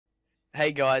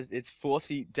Hey guys, it's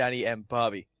Forcey, Danny, and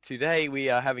Barbie. Today we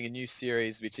are having a new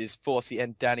series which is Forcey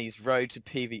and Danny's Road to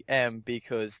PVM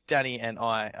because Danny and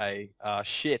I are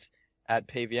shit at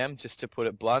PVM, just to put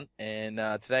it blunt. And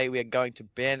today we are going to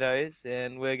Bandos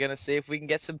and we're going to see if we can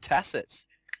get some tacits.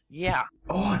 Yeah.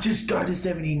 Oh, just go to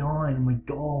 79. Oh my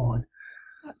god.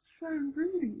 That's so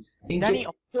rude. Danny,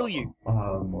 I'll kill you.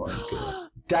 Oh my god.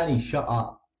 Danny, shut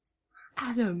up.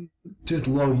 Adam. Just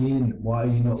log in. Why are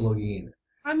you not logging in?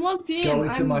 I'm logged in. Go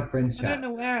into my friend's I chat.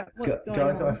 don't know what's going on. Go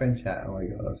into my friend's chat. Oh my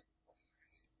god.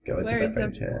 Go into Where my is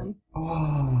friend's chat. everyone?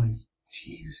 Oh,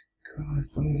 Jesus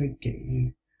Christ. Let me go get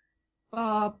you.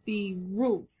 Barbie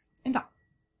rules. Enter.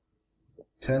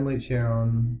 Turn loot share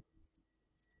on.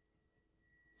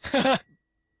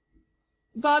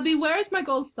 Barbie, where is my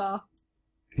gold star?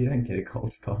 You don't get a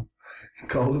gold star.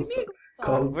 Gold Give me star. a gold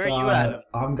star. Gold Where are you star. at?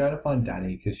 I'm going to find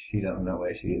Danny because she doesn't know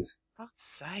where she is. Fuck's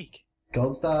sake.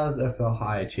 Gold stars are for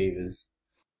high achievers.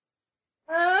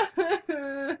 I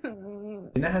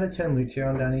You know how to turn loot share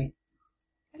on, Danny?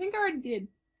 think I already did.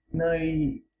 No,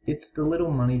 it's the little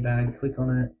money bag. Click on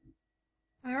it.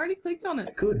 I already clicked on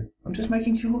it. Good. I'm just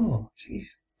making sure.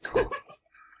 Jeez.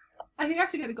 I think I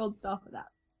should get a gold star for that.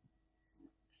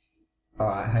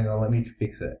 Alright, hang on. Let me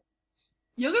fix it.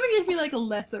 You're gonna give me like a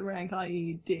lesser rank, are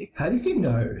you, dick? How did you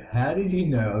know? How did you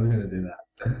know I was going to do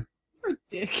that? You're a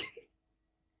dick.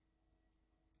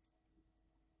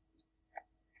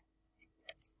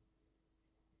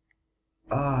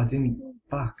 Ah, I didn't.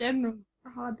 Fuck. General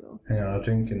Graardor. Hang on, I'll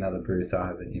drink another brew so I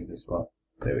have it in the spot.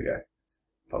 There we go.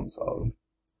 Problem solved.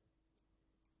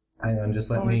 Hang on, just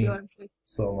let Oh my me God, I'm so...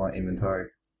 sort my inventory.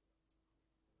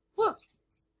 Whoops.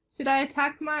 Should I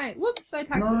attack my... Whoops, I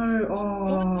attacked No!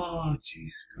 Oh,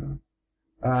 Jesus Christ.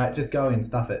 Alright, just go in,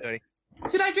 stuff it. it.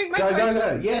 Should I drink my Go, go, go!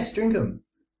 potions? Yes, drink them!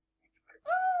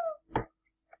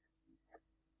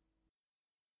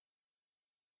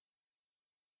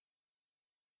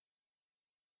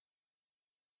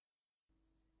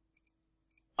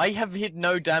 I have hit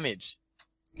no damage.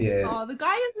 Yeah. Oh, the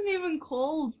guy isn't even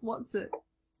called, what's it?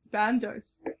 Bandos.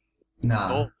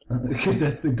 Nah. Because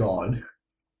that's the god.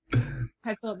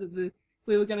 I thought that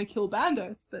we were going to kill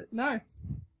Bandos, but no.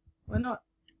 We're not.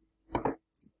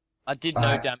 I did no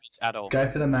Alright. damage at all. Go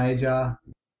for the major.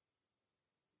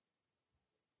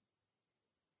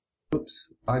 Oops,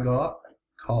 I got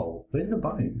coal. Where's the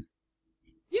bones?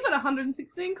 You got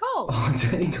 116 coal. Oh,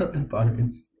 Danny got the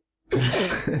bones. Yeah,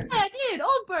 I did.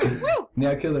 Old bird. Woo!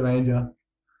 Now kill the ranger.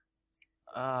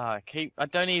 I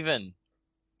don't even.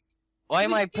 Why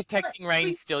am I protecting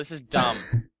rain still? This is dumb.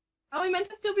 Are we meant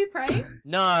to still be praying?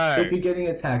 No. If you're getting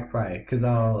attacked, pray, because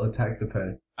I'll attack the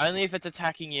person. Only if it's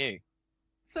attacking you.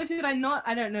 So should I not?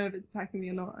 I don't know if it's attacking me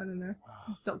or not. I don't know.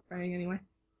 I'll stop praying anyway.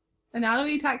 And now do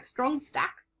we attack strong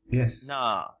stack? Yes.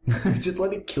 Nah. Just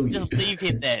let it kill you. Just leave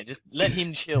him there. Just let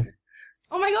him chill.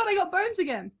 Oh my god, I got bones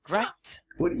again. Great.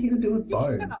 What are you gonna do with You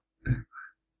bones? shut up.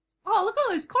 Oh, look at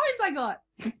all those coins I got.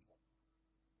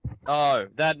 Oh,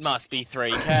 that must be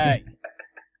 3k.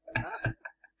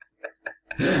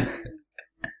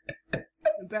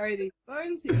 Bury these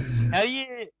bones here. How do you...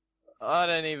 I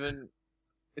don't even...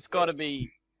 It's gotta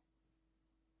be...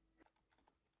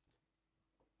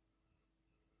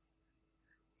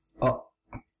 Oh,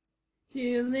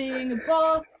 Killing a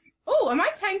boss. Oh, am I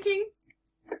tanking?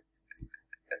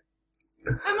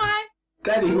 Am I?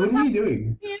 Daddy, what are you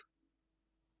doing?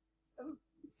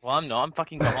 Well, I'm not. I'm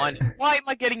fucking behind it. Why am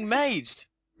I getting maged?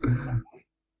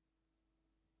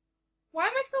 Why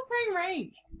am I still playing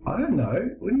range? I don't know.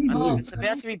 What are you Oh. doing? It's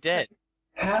about to be dead.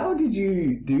 How did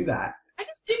you do that? I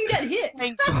just didn't get hit.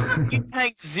 You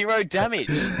tanked 0 damage.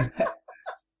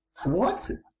 What?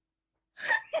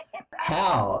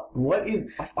 How? What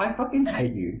is... I fucking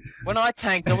hate you. When I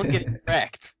tanked, I was getting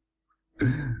wrecked.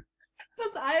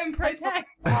 Because I am protect.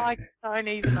 I don't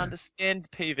even understand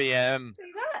PVM.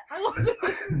 See that? I wasn't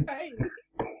even praying.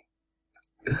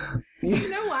 You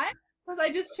know why? Because I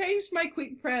just changed my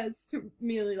quick prayers to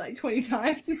merely like 20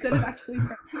 times instead of actually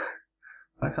praying.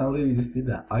 I can't believe you just did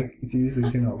that. I seriously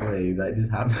cannot believe that just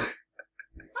happened.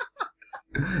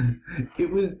 It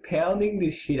was pounding the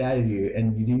shit out of you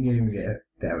and you didn't even get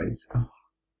damage. Oh.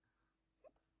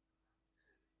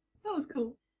 That was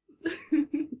cool.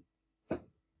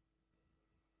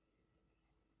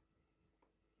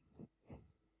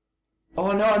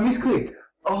 Oh no, I misclicked!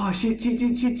 Oh shit,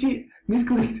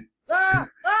 misclicked! Ah!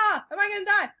 Ah! Am I gonna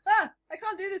die? Ah! I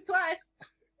can't do this twice.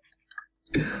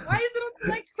 Why is it on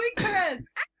select quick prayers?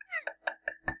 Ah!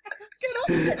 I can't get off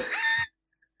it.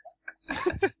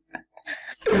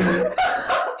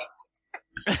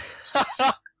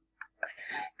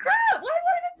 Crap! Why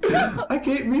won't it stop? I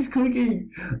keep misclicking!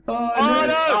 Oh, Oh, no!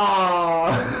 no! Oh,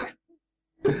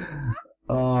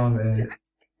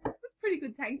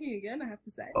 drinking again, I have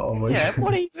to say. Oh my Yeah, god.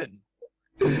 what even?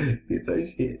 You're so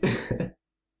shit.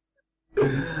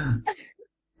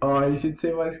 Oh, you should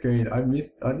see my screen. I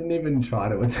didn't even try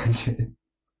to attack it.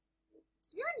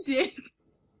 You're a dick.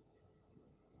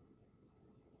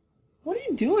 What are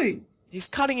you doing? He's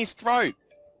cutting his throat.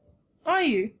 Are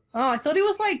you? Oh, I thought he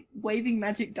was like waving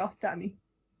magic dust at me.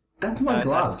 That's my No,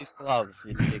 gloves. that's his gloves,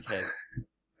 you dickhead.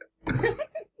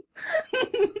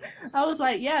 I was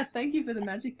like, yes, thank you for the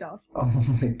magic dust. Oh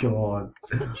my god.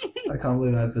 I can't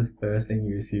believe that's the first thing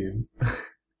you assume.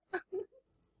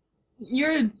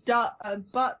 You're a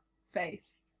butt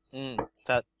face. Yeah.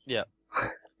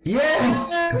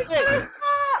 Yes! Hey!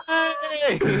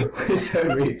 We're so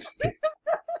rich.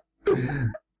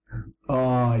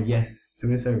 Oh, yes.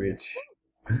 We're so rich.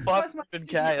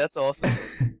 500k, that's awesome.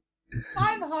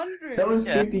 500. That was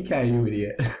Yeah. 50k, you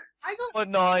idiot. I got What,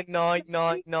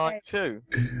 99992?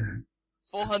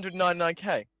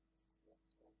 499k.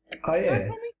 Oh, That's yeah.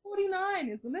 only 49,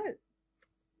 isn't it?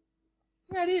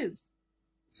 Yeah, it is.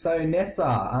 So, Nessa,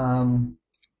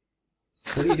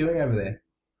 what are you doing over there?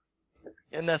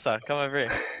 Yeah, Nessa, come over here.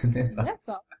 Nessa. Yes,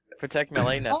 up. Protect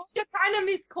Melanie, Nessa. Oh, you're trying to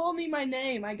miscall me my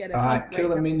name. I get it. Alright, Oh, kill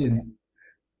the great. minions.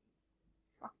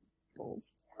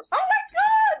 Balls. Oh my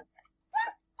god!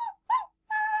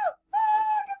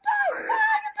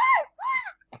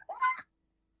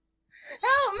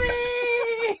 Help me!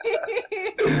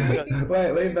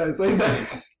 Wait, leave those, leave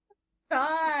those.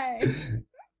 Die!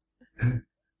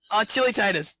 Oh, chili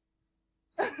taters!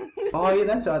 Oh, yeah,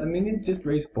 that's right. The minions just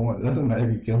respawn. It doesn't matter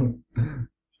if you kill them.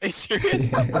 Are you serious?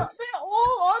 Yes. They're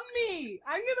all on me!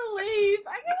 I'm gonna leave!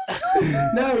 I'm gonna go!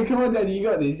 No, come on, Daddy, you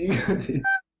got this, you got this.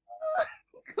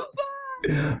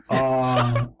 Goodbye!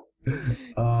 Oh.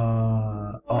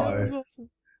 Uh-oh.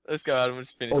 Let's go, Adam,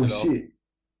 just finish Oh, it off. shit.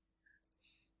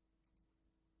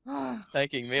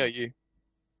 Thanking me or you?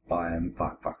 I am.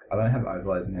 Fuck. I don't have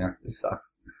overlays now. This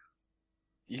sucks.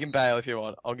 You can bail if you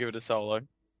want. I'll give it a solo.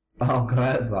 I'll go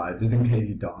outside just in case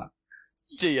you die.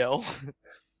 GL.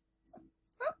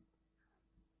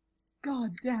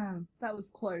 God damn, that was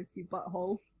close, you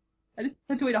buttholes. I just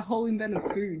had to eat a whole invent of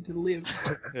food to live.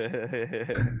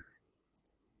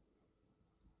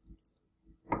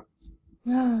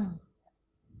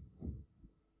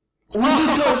 We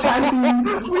just got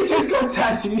taxis! We just got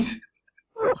taxis!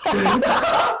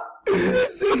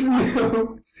 6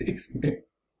 mil! 6 mil.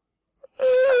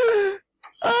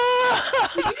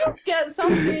 Did you just get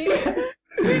something?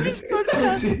 We just got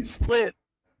Taxis. split.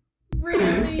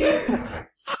 Really?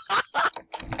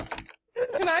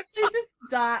 Can I please just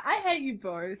die? I hate you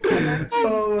both.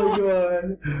 Oh my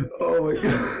god. Oh my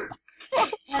god.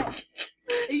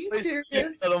 Are you Please serious?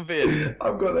 get that on vid.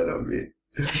 I've got that on me.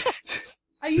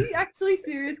 Are you actually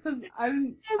serious? Because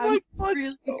I'm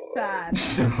really sad.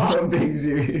 I'm being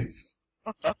serious.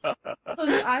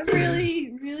 Because I'm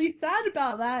really, really sad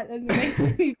about that, and it makes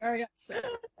me very upset.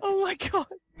 Oh my god.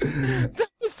 That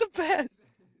was the best.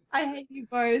 I hate you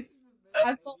both.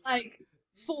 I've got like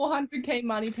 400k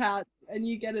money pouch, and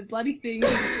you get a bloody thing to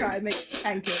try and make me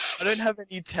tank it. I don't have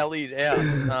any tellies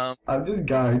out. I'm just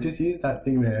go. Just use that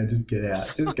thing there and just get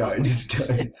out. Just go. Just go.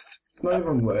 It's not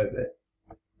even worth it.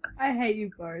 I hate you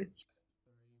both.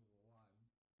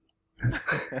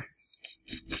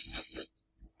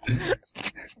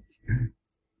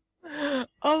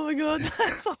 Oh my god,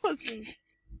 that's awesome.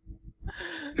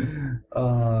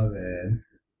 Oh man.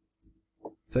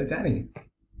 So Danny.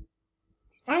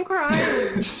 I'm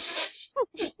crying.